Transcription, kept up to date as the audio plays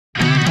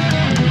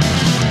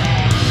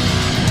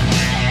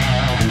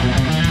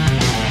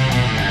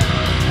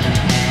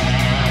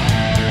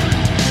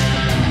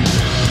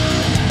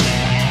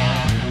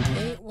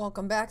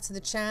Welcome back to the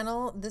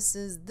channel. This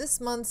is this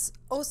month's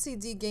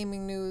O.C.D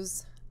gaming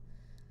news,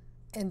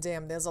 and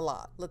damn, there's a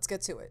lot. Let's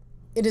get to it.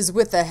 It is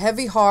with a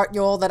heavy heart,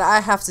 y'all, that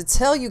I have to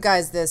tell you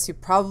guys this. You've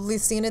probably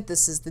seen it.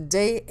 This is the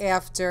day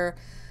after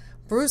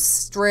Bruce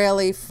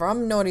Straley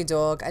from Naughty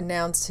Dog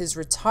announced his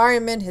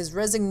retirement, his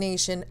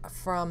resignation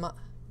from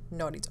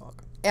Naughty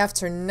Dog.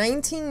 After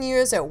 19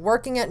 years at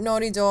working at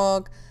Naughty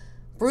Dog,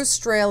 Bruce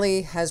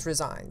Straley has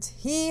resigned.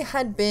 He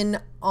had been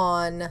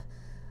on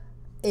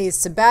a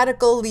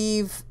sabbatical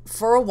leave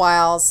for a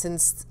while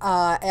since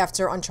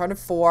after Uncharted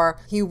 4.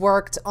 He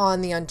worked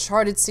on the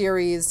Uncharted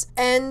series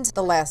and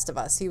The Last of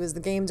Us. He was the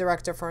game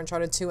director for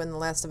Uncharted 2 and The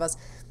Last of Us.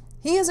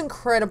 He is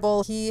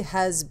incredible. He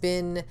has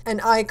been an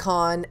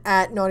icon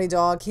at Naughty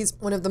Dog. He's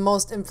one of the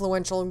most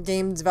influential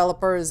game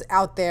developers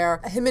out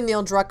there. Him and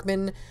Neil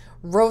Druckmann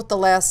wrote The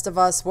Last of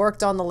Us,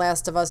 worked on The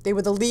Last of Us. They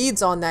were the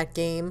leads on that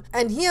game.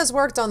 And he has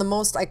worked on the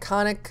most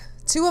iconic,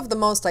 two of the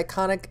most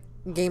iconic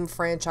game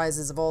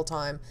franchises of all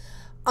time.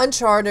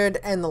 Uncharted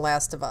and The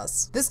Last of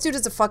Us. This dude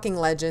is a fucking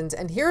legend,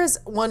 and here is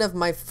one of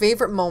my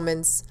favorite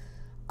moments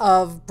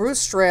of Bruce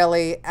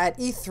Straley at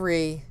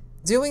E3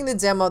 doing the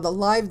demo, the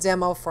live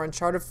demo for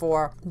Uncharted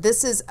 4.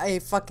 This is a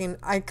fucking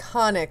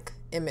iconic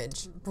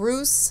image.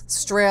 Bruce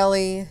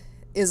Straley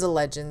is a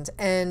legend,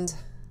 and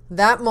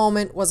that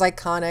moment was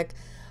iconic.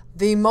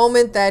 The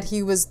moment that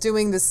he was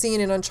doing the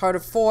scene in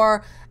Uncharted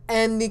 4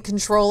 and the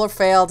controller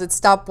failed, it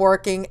stopped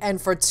working,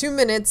 and for 2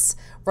 minutes,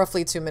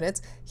 roughly 2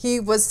 minutes, he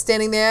was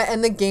standing there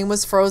and the game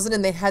was frozen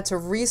and they had to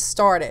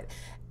restart it.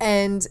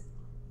 And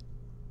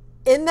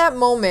in that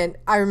moment,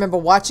 I remember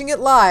watching it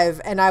live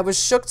and I was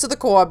shook to the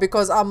core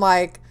because I'm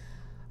like,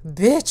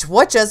 bitch,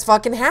 what just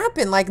fucking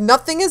happened? Like,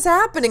 nothing is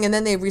happening. And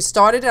then they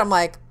restarted it. I'm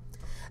like,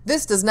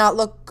 this does not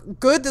look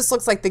good. This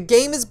looks like the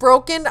game is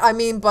broken. I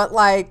mean, but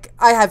like,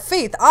 I have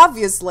faith,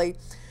 obviously.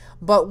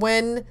 But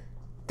when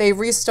they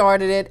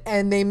restarted it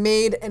and they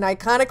made an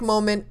iconic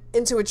moment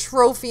into a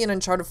trophy in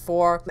Uncharted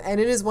 4. And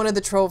it is one of the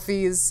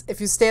trophies.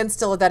 If you stand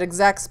still at that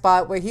exact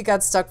spot where he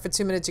got stuck for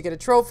 2 minutes, you get a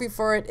trophy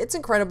for it. It's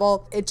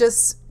incredible. It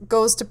just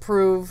goes to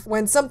prove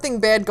when something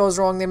bad goes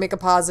wrong, they make a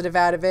positive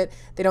out of it.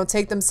 They don't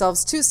take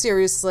themselves too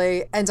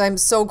seriously. And I'm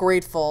so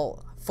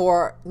grateful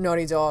for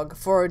Naughty Dog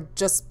for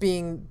just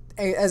being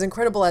as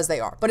incredible as they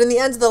are. But in the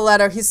end of the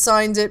letter, he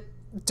signed it,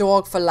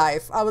 Dog for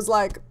Life. I was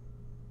like,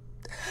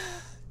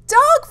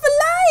 Dog for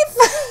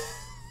life!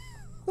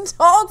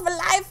 Dog for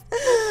life!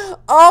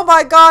 Oh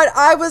my god,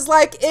 I was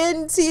like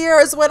in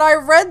tears when I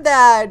read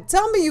that.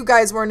 Tell me you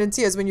guys weren't in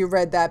tears when you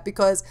read that,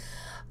 because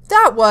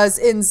that was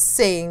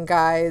insane,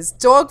 guys.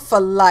 Dog for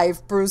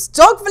life, Bruce.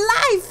 Dog for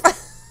life!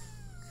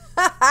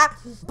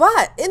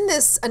 But in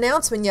this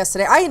announcement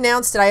yesterday, I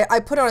announced it. I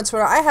put it on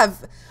Twitter. I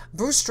have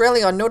Bruce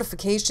Straley on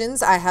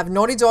notifications. I have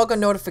Naughty Dog on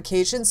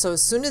notifications. So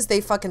as soon as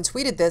they fucking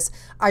tweeted this,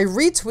 I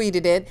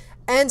retweeted it.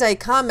 And I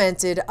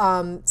commented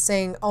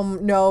saying, oh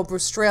no,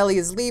 Bruce Straley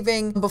is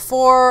leaving.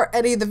 Before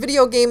any of the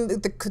video game,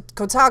 the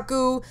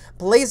Kotaku,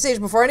 PlayStation,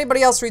 before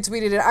anybody else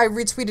retweeted it, I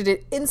retweeted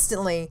it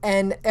instantly.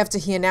 And after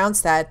he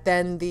announced that,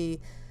 then the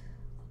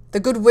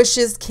good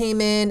wishes came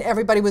in.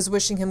 Everybody was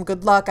wishing him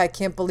good luck. I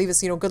can't believe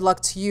this, good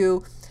luck to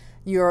you.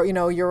 You're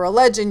a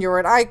legend, you're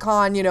an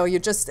icon,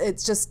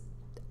 it's just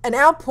an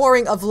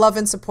outpouring of love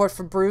and support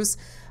for Bruce.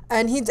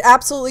 And he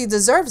absolutely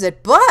deserves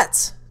it.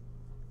 But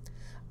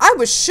I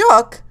was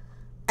shook.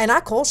 And I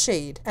call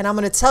shade. And I'm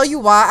going to tell you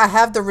why. I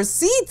have the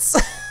receipts.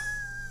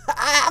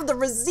 I have the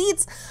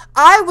receipts.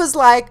 I was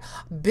like,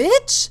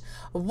 bitch,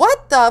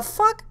 what the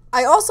fuck?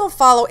 I also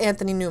follow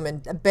Anthony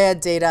Newman, Bad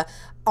Data,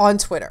 on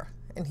Twitter.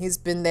 And he's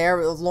been there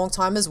a long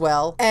time as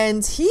well.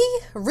 And he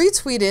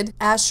retweeted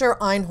Asher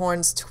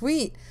Einhorn's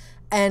tweet.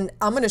 And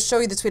I'm going to show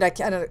you the tweet.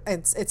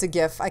 It's a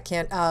GIF. I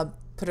can't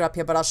put it up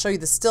here, but I'll show you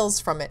the stills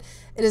from it.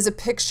 It is a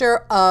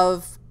picture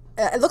of,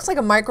 it looks like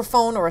a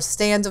microphone or a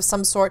stand of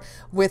some sort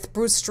with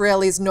Bruce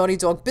Straley's Naughty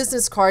Dog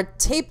business card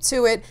taped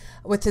to it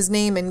with his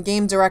name and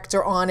game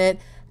director on it.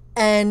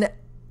 And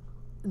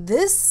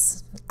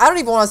this, I don't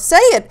even want to say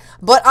it,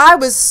 but I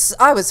was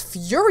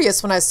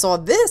furious when I saw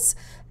this.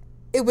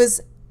 It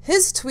was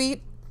his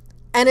tweet,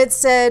 and it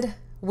said,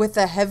 with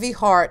a heavy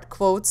heart,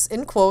 quotes,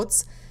 in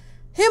quotes,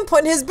 him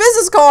putting his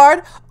business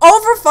card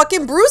over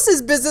fucking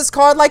Bruce's business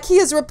card like he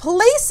is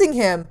replacing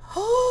him.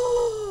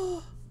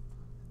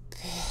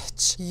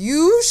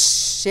 You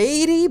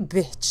shady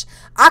bitch.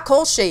 I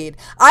call shade.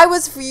 I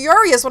was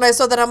furious when I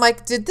saw that. I'm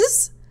like, did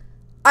this?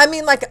 I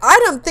mean, like, I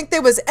don't think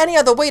there was any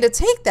other way to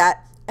take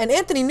that. And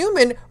Anthony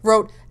Newman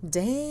wrote,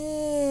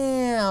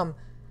 damn.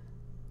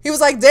 He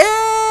was like,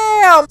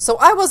 damn. So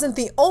I wasn't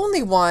the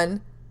only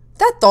one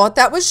that thought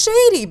that was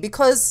shady,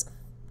 because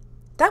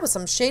that was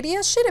some shady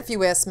ass shit, if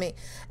you ask me.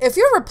 If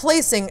you're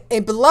replacing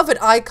a beloved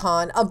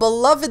icon, a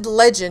beloved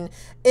legend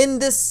in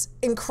this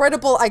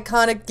incredible,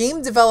 iconic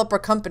game developer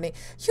company,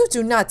 you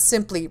do not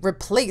simply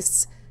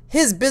replace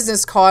his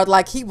business card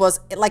like he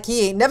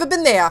ain't never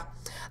been there.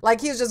 Like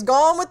he was just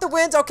gone with the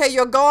wind. Okay,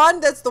 you're gone.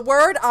 That's the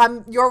word.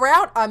 You're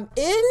out. I'm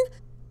in.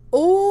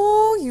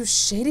 Oh, you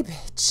shady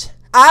bitch.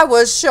 I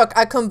was shook.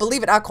 I couldn't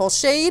believe it. I called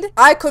shade.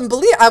 I couldn't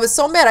believe it. I was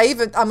so mad.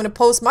 I'm going to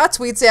post my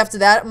tweets after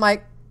that. I'm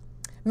like,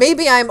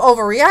 maybe I'm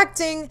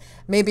overreacting.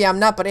 Maybe I'm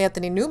not, but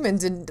Anthony Newman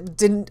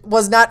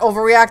was not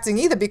overreacting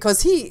either,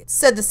 because he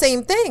said the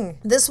same thing.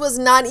 This was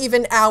not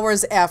even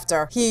hours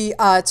after he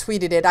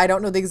tweeted it. I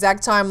don't know the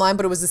exact timeline,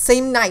 but it was the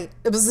same night.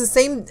 It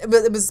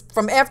was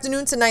from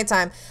afternoon to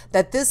nighttime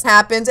that this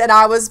happened, and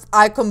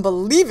I couldn't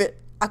believe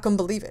it. I couldn't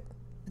believe it.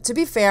 To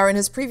be fair, in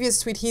his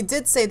previous tweet, he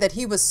did say that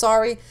he was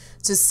sorry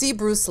to see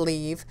Bruce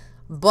leave,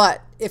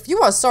 but if you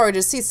are sorry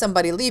to see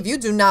somebody leave, you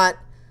do not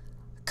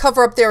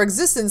cover up their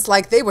existence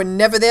like they were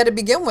never there to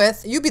begin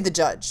with. You be the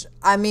judge.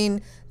 I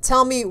mean,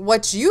 tell me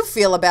what you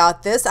feel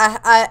about this.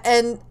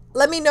 And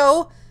let me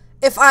know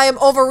if I am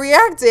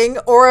overreacting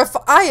or if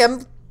I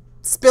am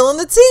spilling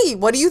the tea.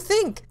 What do you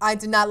think? I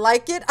did not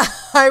like it.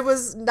 I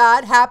was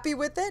not happy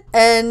with it.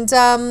 And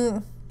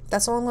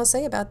that's all I'm going to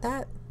say about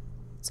that.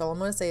 That's all I'm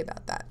going to say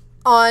about that.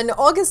 On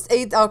August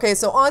 8th, okay,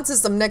 so on to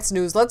some next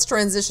news. Let's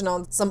transition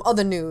on some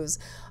other news.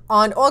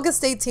 On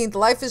August 18th,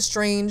 Life is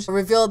Strange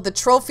revealed the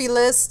trophy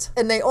list,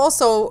 and they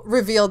also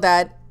revealed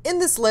that in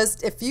this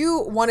list, if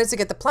you wanted to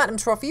get the Platinum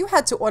Trophy, you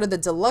had to order the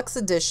Deluxe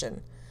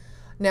Edition.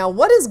 Now,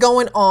 what is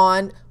going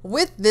on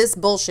with this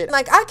bullshit?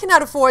 Like, I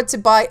cannot afford to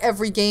buy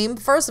every game,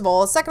 first of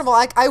all. Second of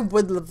all, I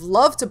would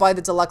love to buy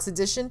the Deluxe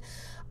Edition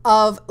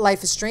of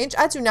Life is Strange.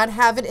 I do not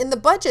have it in the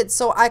budget,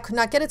 so I could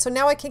not get it. So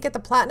now I can't get the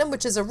Platinum,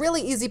 which is a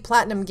really easy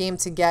Platinum game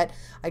to get.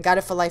 I got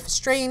it for Life is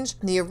Strange,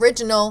 the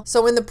original.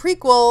 So in the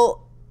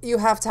prequel, you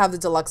have to have the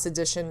Deluxe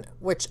Edition,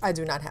 which I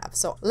do not have.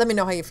 So let me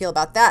know how you feel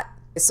about that.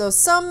 So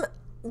some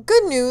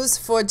good news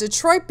for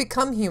Detroit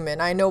Become Human.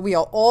 I know we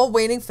are all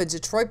waiting for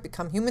Detroit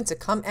Become Human to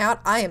come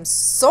out. I am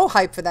so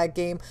hyped for that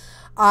game.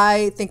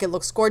 I think it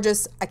looks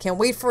gorgeous. I can't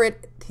wait for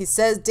it. He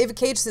says, David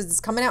Cage says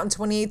it's coming out in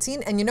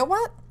 2018. And you know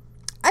what?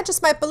 I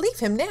just might believe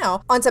him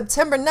now. On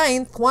September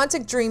 9th,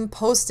 Quantic Dream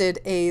posted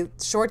a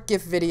short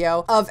GIF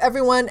video of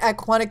everyone at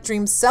Quantic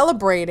Dream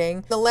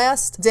celebrating the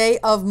last day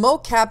of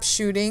mocap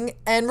shooting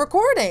and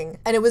recording.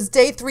 And it was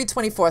day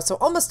 324, so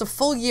almost a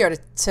full year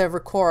to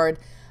record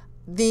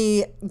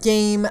the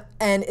game,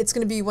 and it's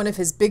going to be one of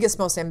his biggest,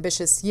 most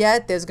ambitious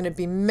yet. There's going to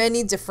be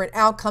many different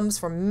outcomes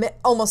from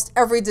almost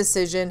every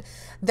decision.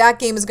 That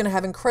game is going to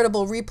have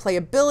incredible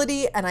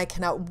replayability, and I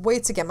cannot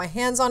wait to get my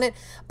hands on it.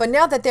 But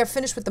now that they're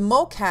finished with the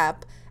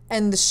mocap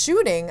and the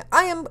shooting,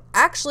 I am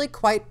actually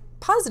quite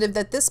positive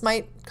that this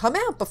might come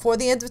out before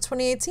the end of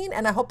 2018,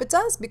 and I hope it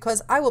does,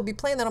 because I will be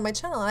playing that on my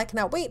channel and I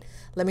cannot wait.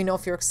 Let me know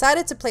if you're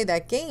excited to play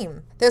that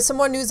game. There's some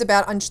more news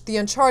about the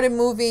Uncharted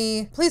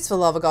movie. Please, for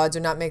the love of God,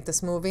 do not make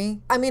this movie.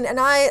 I mean, and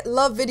I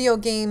love video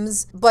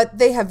games, but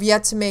they have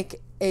yet to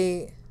make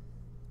a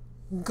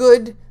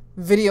good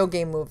video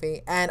game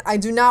movie, and I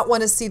do not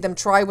want to see them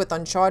try with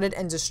Uncharted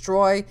and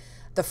destroy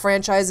the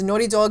franchise.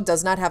 Naughty Dog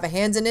does not have a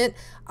hand in it.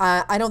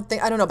 I don't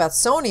know about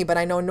Sony, but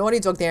I know Naughty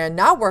Dog, they are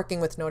not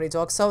working with Naughty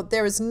Dog. So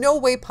there is no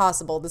way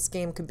possible this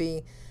game could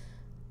be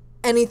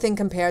anything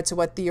compared to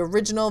what the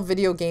original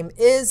video game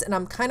is. And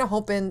I'm kind of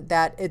hoping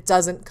that it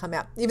doesn't come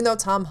out. Even though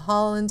Tom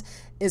Holland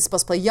is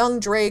supposed to play young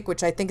Drake,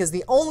 which I think is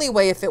the only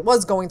way, if it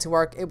was going to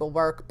work, it will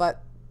work.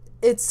 But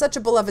it's such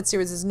a beloved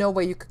series. There's no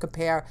way you could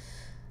compare.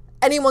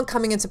 Anyone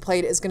coming into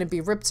play is going to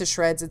be ripped to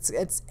shreds.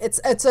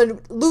 It's a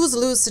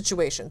lose-lose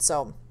situation.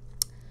 So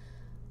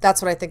that's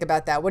what I think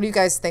about that. What do you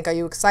guys think? Are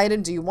you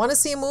excited? Do you want to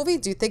see a movie?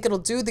 Do you think it'll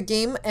do the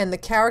game and the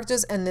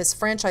characters and this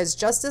franchise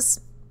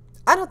justice?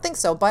 I don't think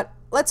so, but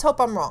let's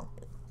hope I'm wrong,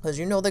 because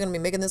you know they're going to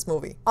be making this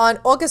movie. On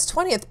August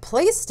 20th,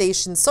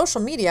 PlayStation's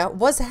social media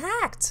was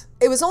hacked.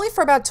 It was only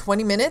for about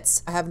 20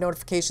 minutes. I have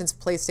notifications for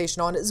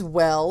PlayStation on as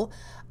well.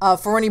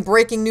 For any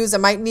breaking news I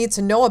might need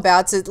to know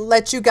about, to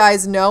let you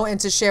guys know and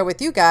to share with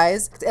you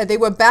guys. They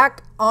were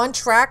back on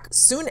track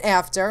soon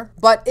after,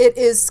 but it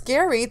is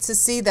scary to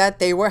see that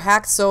they were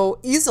hacked so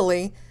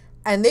easily,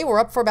 and they were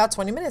up for about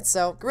 20 minutes.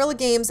 So Guerrilla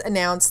Games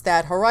announced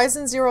that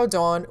Horizon Zero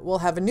Dawn will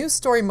have a new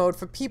story mode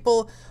for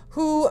people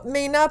who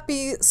may not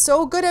be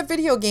so good at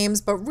video games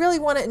but really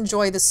want to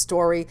enjoy the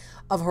story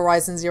of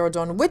Horizon Zero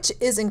Dawn, which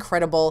is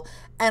incredible.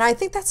 And I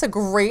think that's a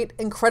great,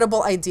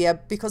 incredible idea,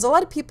 because for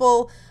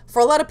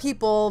a lot of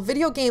people,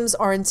 video games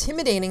are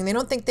intimidating. They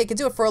don't think they could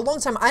do it. For a long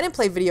time, I didn't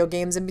play video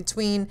games. In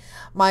between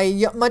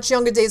my much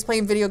younger days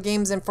playing video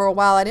games, and for a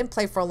while I didn't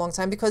play for a long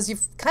time, because you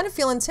kind of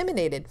feel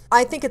intimidated.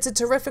 I think it's a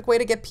terrific way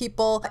to get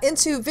people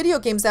into video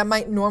games that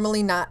might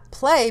normally not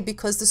play,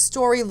 because the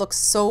story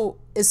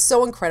is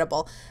so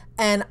incredible.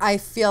 And I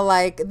feel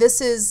like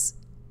this is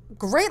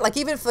great. Like,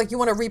 even if you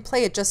want to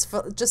replay it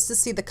just to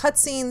see the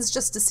cutscenes,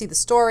 just to see the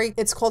story,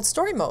 it's called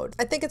story mode.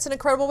 I think it's an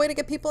incredible way to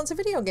get people into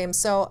video games.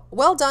 So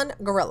well done,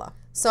 Guerrilla.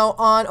 So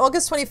on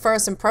August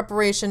 21st, in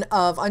preparation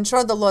of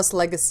Uncharted: The Lost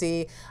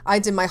Legacy, I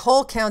did my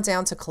whole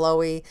countdown to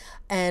Chloe.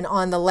 And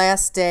on the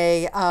last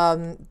day,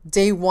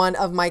 day one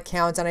of my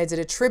countdown, I did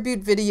a tribute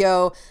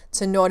video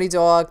to Naughty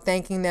Dog,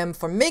 thanking them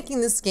for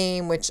making this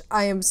game, which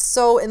I am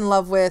so in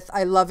love with.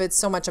 I love it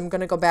so much. I'm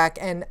going to go back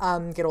and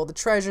get all the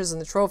treasures and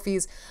the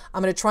trophies.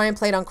 I'm going to try and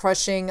play it on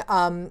Crushing.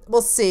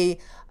 We'll see.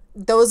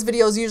 those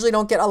videos usually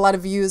don't get a lot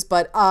of views,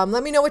 but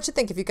let me know what you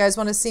think. If you guys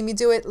want to see me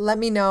do it, let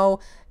me know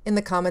in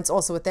the comments.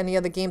 Also with any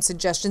other game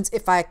suggestions.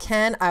 If I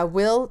can, I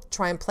will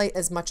try and play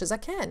as much as I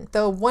can.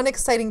 The one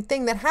exciting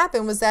thing that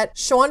happened was that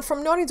Sean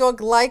from Naughty Dog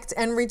liked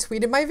and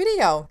retweeted my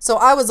video. So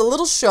I was a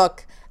little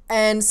shook,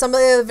 and some of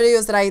the other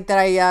videos that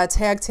I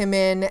tagged him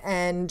in,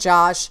 and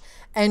Josh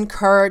and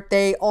Kurt,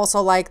 they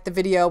also liked the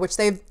video, which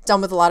they've done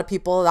with a lot of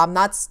people. I'm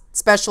not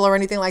special or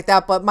anything like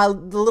that, but the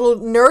little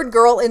nerd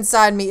girl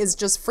inside me is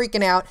just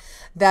freaking out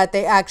that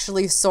they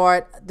actually saw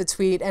it, the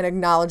tweet, and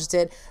acknowledged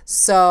it.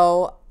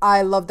 So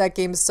I love that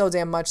game so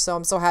damn much. So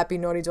I'm so happy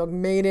Naughty Dog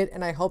made it,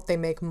 and I hope they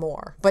make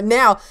more. But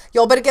now,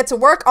 y'all better get to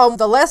work on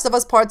The Last of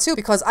Us Part 2,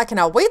 because I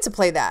cannot wait to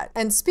play that.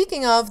 And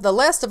speaking of The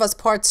Last of Us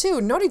Part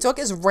 2, Naughty Dog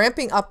is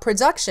ramping up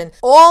production.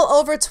 All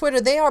over Twitter,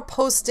 they are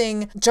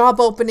posting job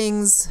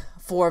openings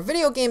for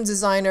video game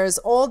designers,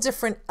 all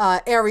different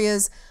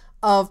areas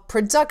of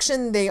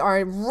production. They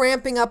are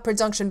ramping up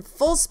production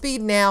full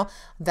speed now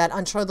that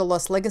Uncharted: The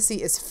Lost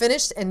Legacy is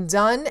finished and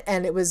done,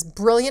 and it was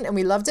brilliant and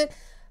we loved it.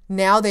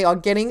 Now they are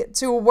getting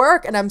to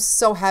work, and I'm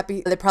so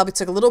happy. They probably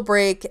took a little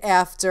break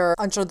after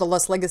Uncharted: The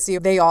Lost Legacy.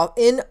 They are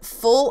in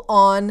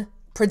full-on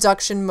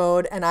production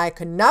mode, and I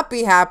could not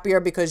be happier,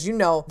 because you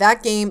know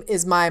that game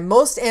is my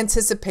most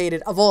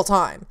anticipated of all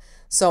time.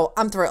 So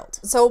I'm thrilled.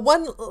 So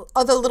one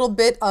other little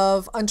bit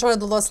of Uncharted: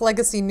 The Lost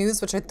Legacy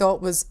news, which I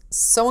thought was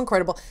so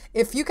incredible.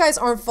 If you guys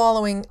aren't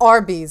following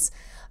Arby's,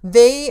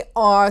 they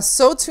are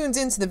so tuned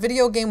into the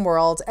video game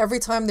world. Every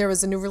time there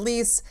is a new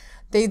release,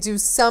 they do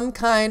some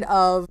kind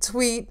of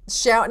tweet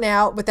shouting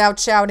out without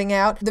shouting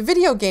out the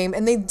video game.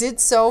 And they did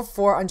so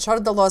for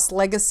Uncharted: The Lost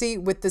Legacy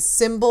with the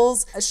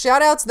symbols. A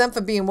shout out to them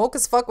for being woke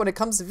as fuck when it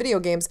comes to video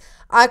games.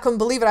 I couldn't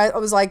believe it. I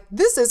was like,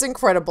 this is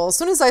incredible. As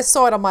soon as I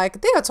saw it, I'm like,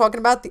 they are talking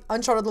about the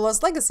Uncharted: The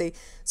Lost Legacy.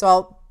 So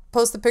I'll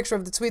post a picture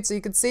of the tweet so you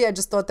can see. I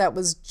just thought that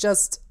was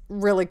just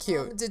really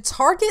cute. Did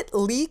Target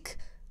leak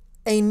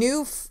a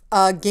new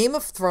Game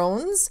of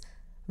Thrones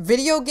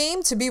video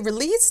game to be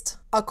released?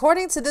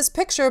 According to this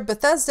picture,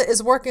 Bethesda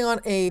is working on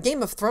a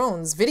Game of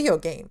Thrones video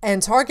game,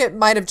 and Target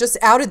might have just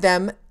outed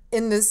them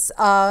in this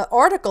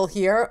article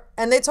here,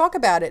 and they talk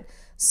about it.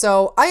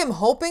 So I am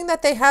hoping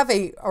that they have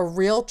a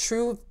real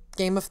true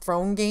Game of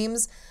Thrones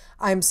games.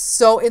 I'm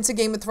so into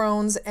Game of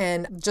Thrones,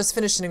 and just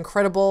finished an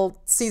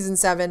incredible season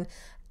 7,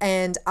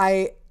 and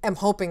I am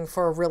hoping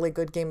for a really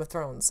good Game of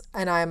Thrones,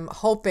 and I'm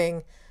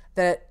hoping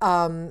that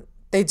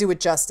they do it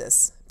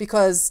justice,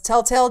 because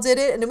Telltale did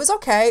it and it was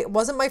okay. It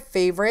wasn't my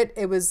favorite.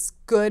 It was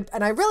good.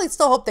 And I really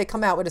still hope they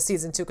come out with a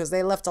season 2, because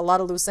they left a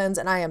lot of loose ends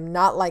and I am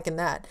not liking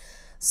that.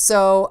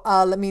 So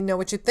let me know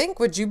what you think.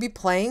 Would you be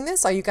playing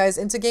this? Are you guys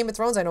into Game of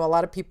Thrones? I know a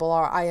lot of people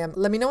are. I am.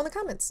 Let me know in the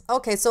comments.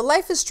 Okay, so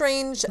Life is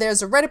Strange.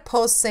 There's a Reddit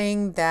post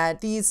saying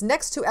that these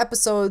next 2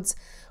 episodes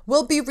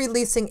will be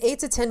releasing 8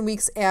 to 10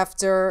 weeks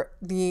after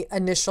the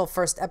initial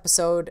first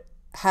episode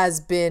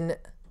has been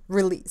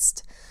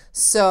released.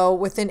 So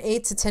within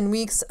 8 to 10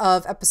 weeks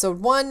of episode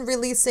 1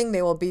 releasing,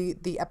 there will be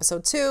the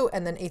episode 2,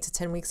 and then 8 to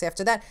 10 weeks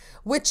after that,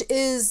 which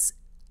is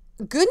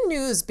good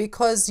news,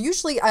 because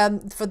usually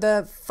for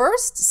the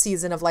first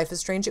season of Life is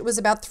Strange, it was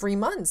about 3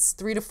 months,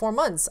 3 to 4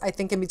 months, I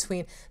think, in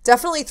between.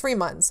 Definitely 3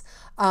 months.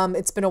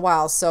 It's been a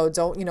while, so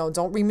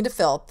don't read me to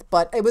filth.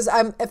 But it was,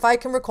 if I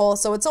can recall,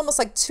 so it's almost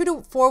like 2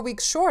 to 4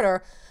 weeks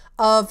shorter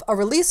of a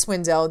release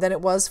window than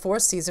it was for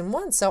season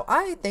 1. So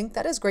I think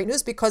that is great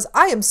news, because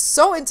I am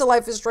so into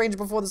Life is Strange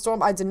Before the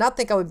Storm. I did not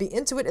think I would be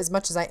into it as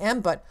much as I am,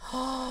 but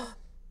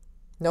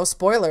no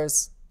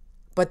spoilers.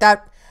 But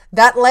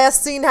that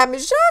last scene had me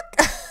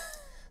shook.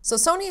 So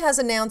Sony has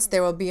announced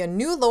there will be a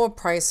new lower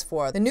price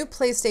for the new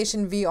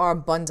PlayStation VR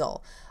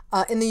bundle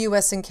in the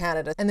US and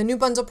Canada. And the new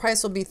bundle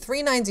price will be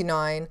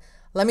 $3.99.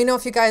 Let me know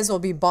if you guys will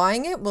be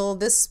buying it. Will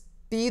this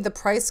be the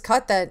price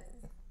cut that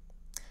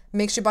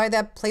makes you buy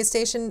that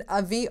PlayStation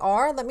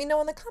VR? Let me know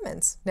in the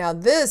comments. Now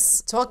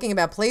this, talking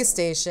about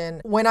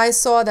PlayStation, when I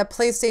saw that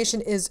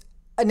PlayStation is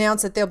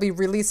announced that they'll be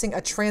releasing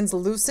a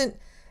translucent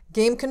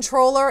game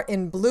controller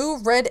in blue,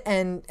 red,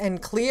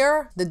 and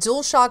clear, the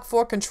DualShock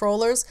 4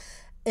 controllers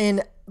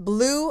in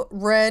blue,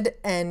 red,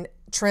 and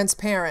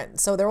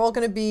transparent. So they're all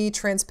going to be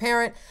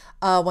transparent.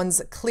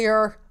 One's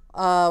clear,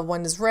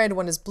 one is red,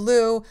 one is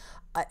blue.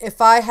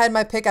 If I had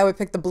my pick, I would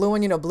pick the blue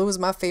one. You know, blue is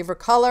my favorite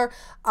color.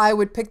 I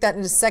would pick that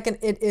in a second.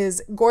 It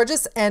is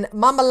gorgeous and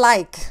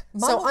mama-like.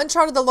 So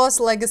Uncharted: The Lost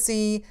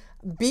Legacy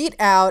beat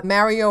out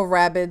Mario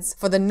Rabbids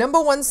for the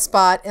 #1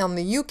 spot on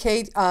the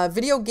UK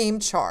video game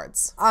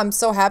charts. I'm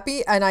so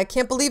happy, and I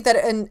can't believe that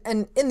in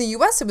the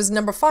US it was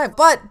 #5.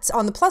 But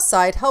on the plus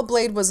side,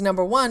 Hellblade was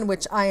 #1,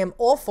 which I am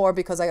all for,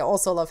 because I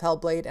also love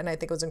Hellblade and I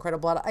think it was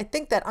incredible. I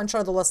think that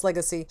Uncharted: The Lost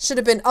Legacy should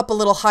have been up a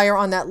little higher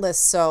on that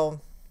list,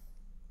 so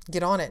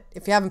get on it.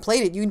 If you haven't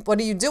played it, what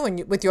are you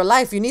doing with your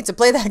life? You need to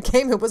play that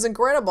game. It was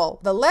incredible.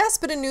 The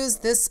last bit of news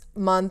this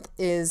month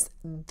is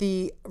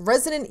the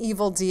Resident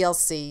Evil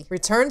DLC.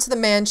 Return to the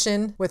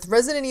Mansion with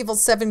Resident Evil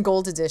 7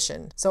 Gold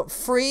Edition. So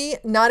free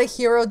Not a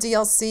Hero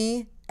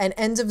DLC and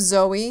End of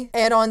Zoe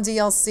add-on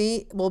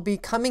DLC will be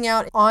coming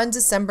out on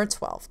December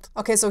 12th.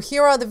 Okay, so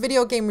here are the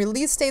video game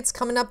release dates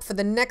coming up for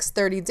the next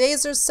 30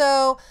 days or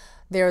so.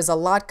 There's a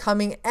lot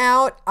coming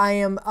out. I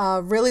am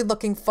really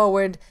looking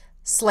forward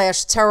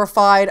 /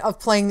 terrified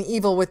of playing The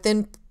Evil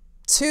Within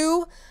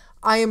 2.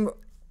 I am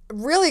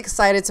really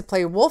excited to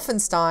play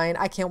Wolfenstein.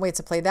 I can't wait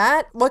to play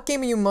that. What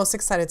game are you most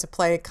excited to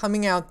play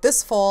coming out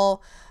this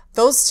fall?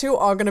 Those two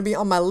are going to be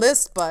on my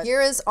list, but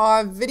here is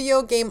our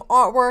video game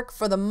artwork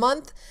for the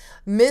month.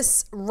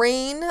 Miss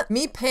Rain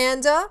Me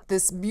Panda,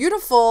 this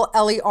beautiful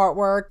Ellie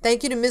artwork.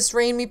 Thank you to Miss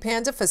Rain Me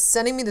Panda for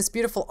sending me this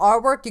beautiful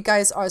artwork. You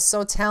guys are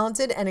so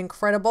talented and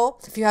incredible.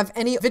 If you have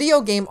any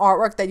video game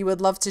artwork that you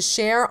would love to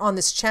share on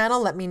this channel,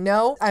 let me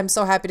know. I'm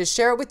so happy to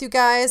share it with you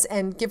guys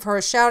and give her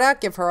a shout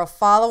out, give her a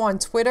follow on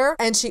Twitter.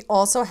 And she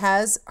also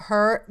has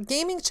her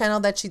gaming channel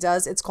that she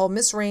does. It's called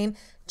Miss Rain.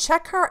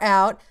 Check her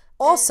out.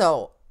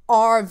 Also,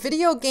 our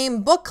video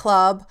game book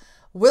club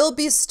will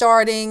be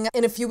starting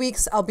in a few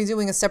weeks. I'll be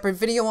doing a separate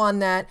video on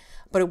that,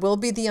 but it will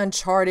be the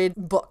Uncharted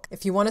book.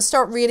 If you want to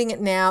start reading it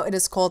now, it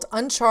is called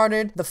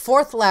Uncharted, The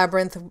Fourth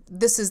Labyrinth.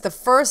 This is the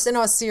first in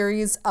our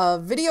series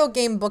of video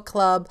game book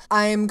club.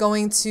 I am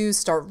going to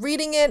start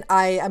reading it.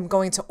 I am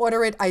going to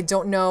order it. I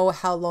don't know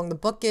how long the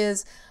book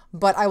is,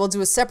 but I will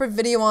do a separate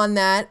video on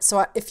that.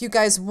 So if you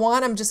guys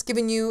want, I'm just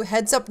giving you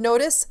heads up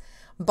notice.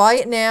 Buy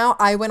it now.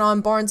 I went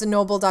on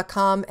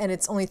barnesandnoble.com and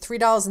it's only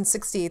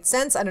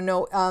 $3.68. I don't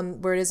know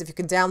where it is. If you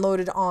can download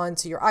it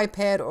onto your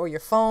iPad or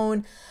your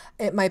phone,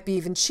 it might be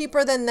even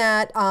cheaper than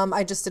that.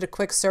 I just did a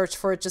quick search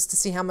for it just to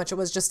see how much it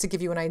was, just to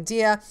give you an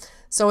idea.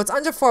 So it's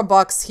under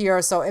 $4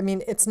 here. So, I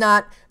mean, it's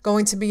not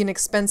going to be an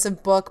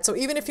expensive book. So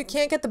even if you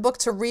can't get the book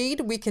to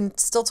read, we can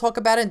still talk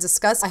about it and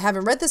discuss. I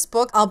haven't read this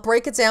book. I'll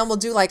break it down. We'll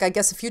do like, I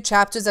guess, a few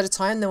chapters at a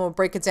time. Then we'll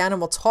break it down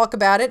and we'll talk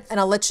about it. And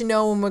I'll let you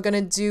know when we're going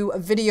to do a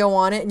video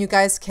on it. And you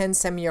guys can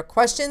send me your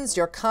questions,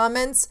 your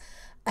comments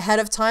ahead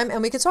of time,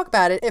 and we can talk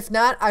about it. If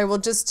not, I will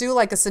just do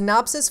like a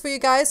synopsis for you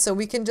guys so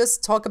we can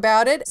just talk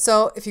about it.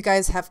 So if you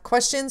guys have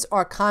questions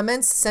or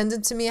comments, send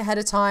them to me ahead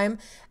of time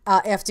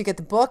after you get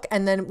the book,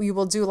 and then we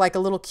will do like a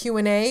little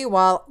Q&A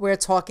while we're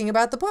talking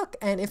about the book.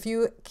 And if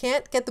you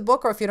can't get the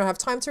book, or if you don't have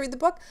time to read the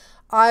book,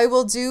 I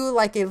will do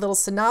like a little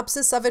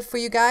synopsis of it for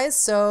you guys.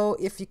 So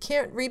if you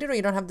can't read it or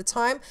you don't have the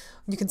time,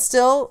 you can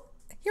still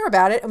hear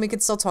about it, and we can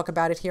still talk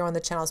about it here on the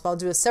channel. So I'll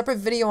do a separate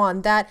video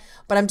on that,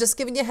 but I'm just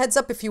giving you a heads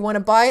up if you want to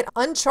buy it.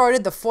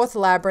 Uncharted, The Fourth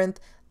Labyrinth.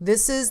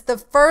 This is the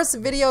first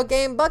video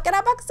game book in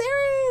our book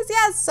series.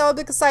 Yes, so I'm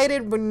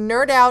excited. We'll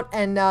nerd out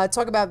and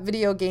talk about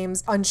video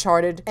games,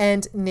 Uncharted,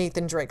 and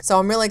Nathan Drake. So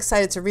I'm really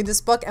excited to read this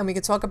book, and we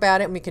can talk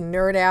about it, and we can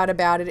nerd out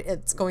about it.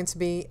 It's going to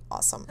be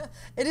awesome.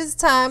 It is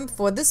time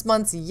for this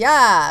month's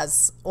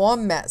Yas or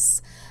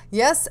Mess.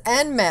 Yes,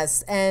 and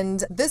mess.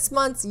 And this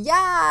month's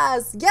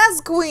yes,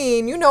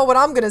 queen. You know what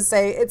I'm going to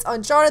say. It's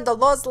Uncharted, The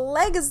Lost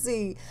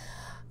Legacy.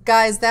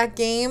 Guys, that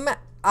game,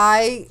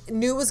 I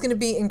knew it was going to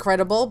be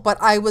incredible, but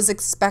I was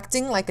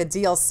expecting like a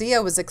DLC. I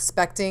was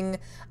expecting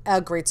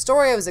a great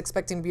story. I was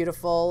expecting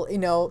beautiful, you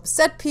know,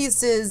 set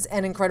pieces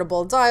and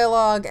incredible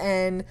dialogue.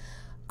 And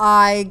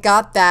I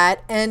got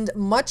that and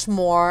much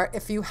more.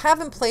 If you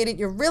haven't played it,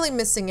 you're really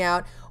missing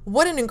out.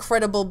 What an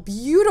incredible,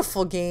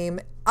 beautiful game.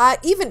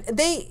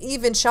 They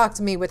even shocked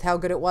me with how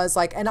good it was,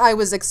 like, and I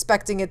was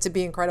expecting it to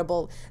be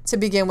incredible to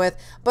begin with,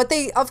 but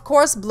they of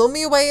course blew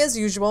me away as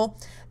usual.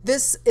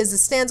 This is a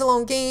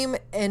standalone game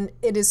and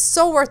it is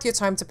so worth your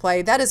time to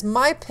play. That is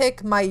my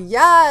pick, my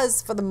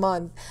yas for the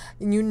month.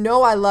 And you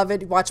know I love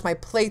it. Watch my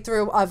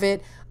playthrough of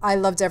it. I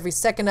loved every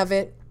second of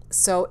it.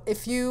 So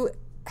if you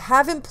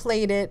haven't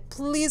played it,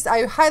 please,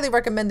 I highly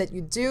recommend that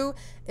you do.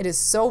 It is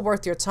so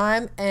worth your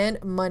time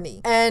and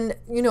money. And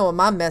you know what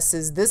my mess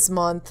is this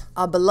month?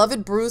 Our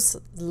beloved Bruce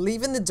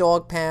leaving the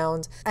dog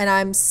pound. And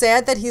I'm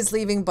sad that he's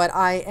leaving, but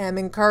I am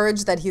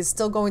encouraged that he's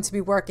still going to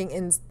be working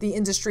in the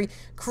industry,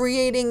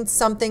 creating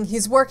something.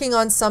 He's working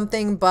on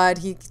something, but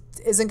he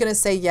isn't going to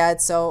say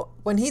yet. So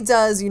when he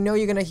does, you know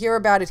you're going to hear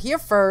about it here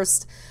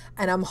first.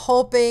 And I'm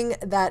hoping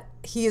that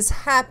he is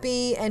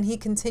happy and he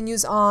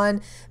continues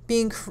on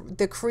being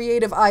the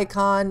creative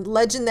icon,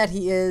 legend that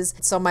he is.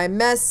 So my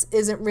mess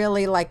isn't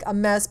really like a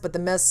mess, but the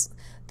mess,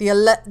 the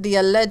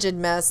alleged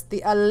mess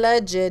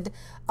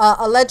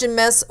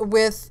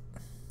with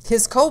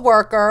his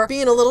co-worker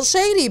being a little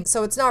shady.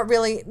 So it's not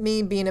really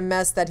me being a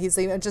mess that he's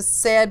leaving. I'm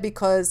just sad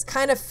because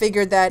kind of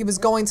figured that he was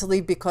going to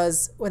leave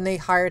because when they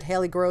hired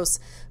Haley Gross,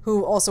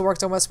 who also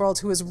worked on Westworld,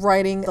 who was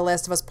writing The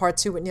Last of Us Part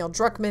 2 with Neil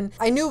Druckmann,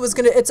 I knew it was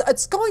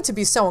it's going to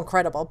be so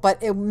incredible,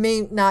 but it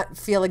may not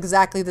feel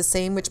exactly the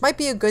same, which might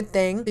be a good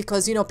thing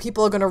because, you know,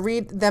 people are going to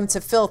read them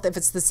to filth if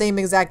it's the same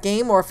exact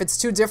game, or if it's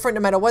too different.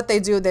 No matter what they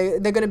do, they're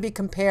going to be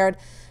compared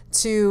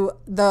to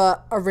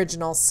the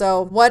original.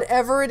 So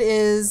whatever it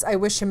is, I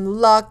wish him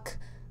luck.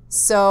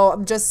 So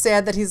I'm just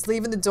sad that he's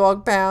leaving the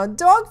dog pound.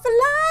 Dog for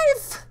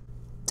life!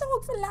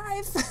 Dog for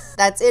life!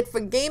 That's it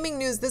for gaming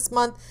news this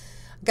month.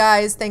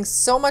 Guys, thanks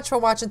so much for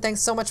watching. Thanks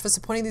so much for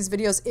supporting these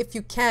videos. If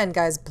you can,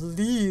 guys,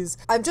 please.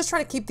 I'm just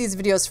trying to keep these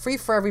videos free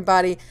for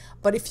everybody,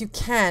 but if you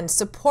can,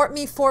 support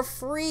me for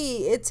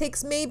free. It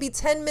takes maybe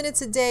 10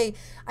 minutes a day.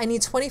 I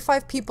need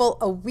 25 people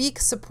a week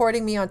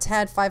supporting me on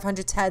TAD,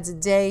 500 TADs a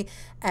day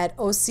at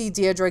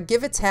O.C.Deidre.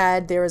 Give a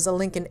TAD. There is a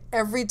link in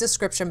every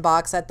description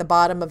box. At the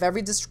bottom of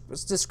every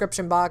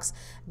description box,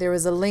 there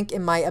is a link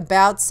in my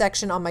About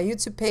section on my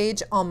YouTube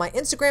page, on my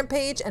Instagram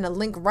page, and a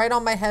link right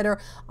on my header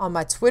on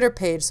my Twitter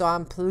page. So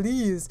I'm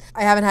pleased.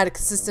 I haven't had a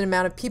consistent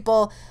amount of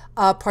people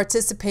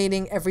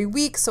participating every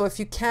week, so if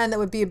you can, that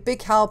would be a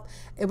big help.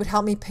 It would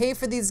help me pay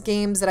for these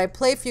games that I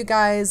play for you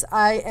guys.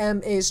 I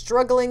am a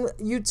struggling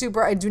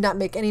YouTuber. I do not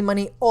make any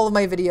money. All of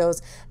my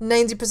videos,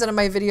 90% of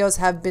my videos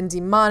have been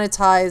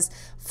demonetized,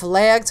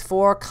 flagged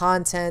for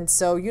content,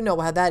 so you know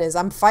how that is.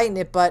 I'm fighting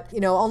it, but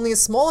you know, only a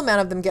small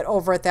amount of them get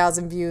over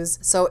 1,000 views.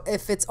 So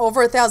if it's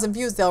over 1,000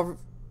 views, they'll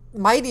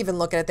might even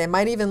look at it. They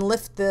might even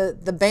lift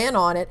the ban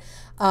on it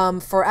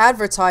for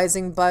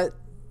advertising, but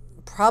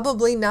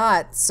probably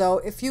not. So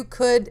if you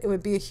could, it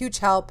would be a huge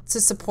help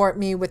to support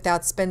me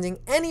without spending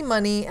any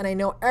money. And I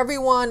know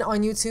everyone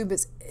on YouTube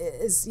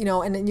is you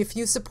know, and if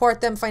you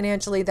support them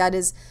financially,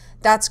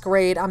 that's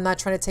great. I'm not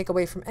trying to take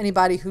away from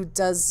anybody who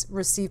does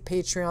receive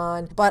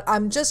Patreon, but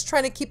I'm just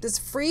trying to keep this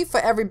free for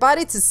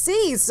everybody to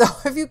see. So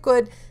if you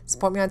could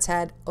support me on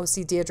TAD,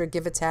 O.C.Deidre,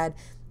 give a TAD.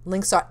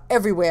 Links are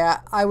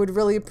everywhere. I would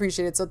really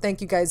appreciate it. So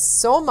thank you guys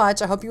so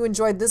much. I hope you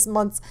enjoyed this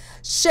month's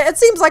it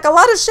seems like a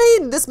lot of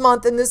shade this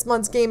month in this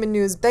month's gaming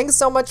news. Thanks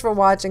so much for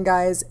watching,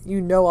 guys. You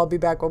know I'll be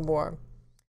back with more.